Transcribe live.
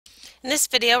In this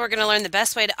video, we're going to learn the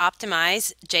best way to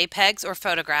optimize JPEGs or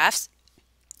photographs.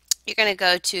 You're going to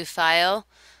go to File,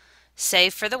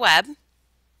 Save for the Web,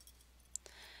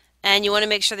 and you want to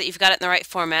make sure that you've got it in the right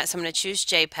format, so I'm going to choose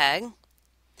JPEG.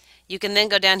 You can then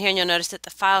go down here and you'll notice that the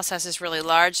file size is really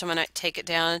large, so I'm going to take it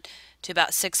down to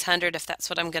about 600 if that's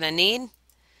what I'm going to need.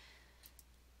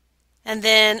 And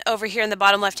then over here in the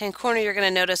bottom left-hand corner, you're going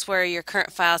to notice where your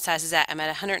current file size is at. I'm at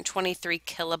 123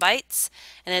 kilobytes,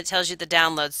 and it tells you the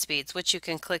download speeds, which you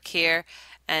can click here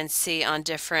and see on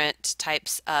different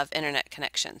types of internet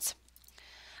connections.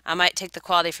 I might take the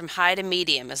quality from high to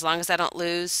medium, as long as I don't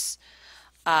lose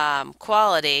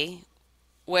quality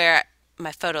where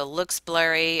my photo looks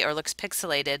blurry or looks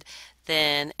pixelated,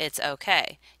 then it's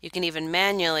okay. You can even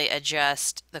manually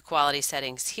adjust the quality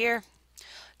settings here.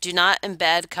 Do not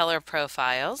embed color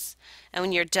profiles, and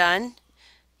when you're done,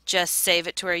 just save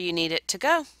it to where you need it to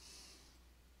go.